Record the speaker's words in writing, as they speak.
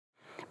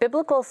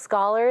Biblical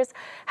scholars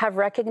have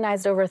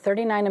recognized over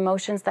 39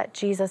 emotions that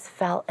Jesus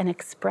felt and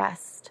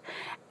expressed.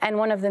 And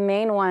one of the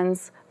main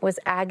ones was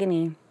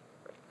agony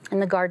in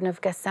the Garden of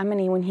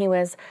Gethsemane when he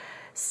was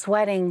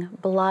sweating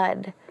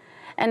blood.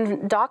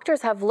 And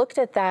doctors have looked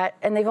at that,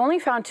 and they've only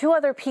found 2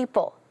 other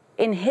people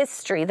in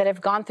history that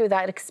have gone through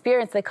that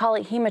experience. They call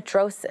it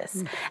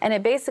hematidrosis. And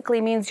it basically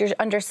means you're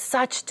under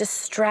such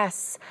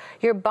distress,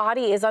 your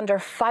body is under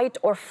fight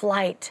or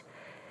flight,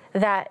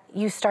 that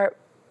you start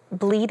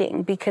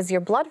bleeding because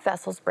your blood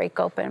vessels break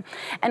open.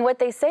 And what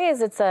they say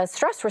is it's a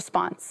stress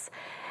response.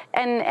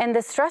 And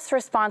the stress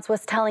response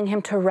was telling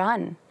him to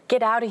run,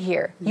 get out of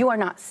here, you are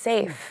not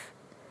safe.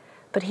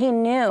 But he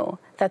knew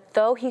that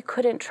though he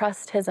couldn't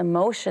trust his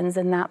emotions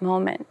in that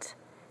moment,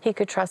 he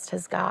could trust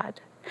his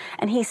God.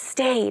 And he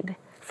stayed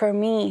for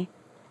me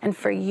and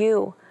for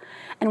you.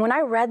 And when I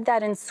read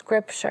that in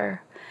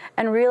Scripture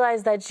and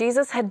realized that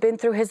Jesus had been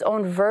through his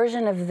own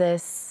version of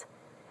this,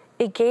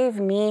 it gave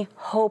me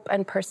hope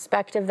and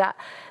perspective that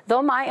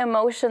though my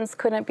emotions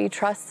couldn't be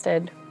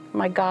trusted,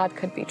 my God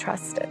could be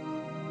trusted.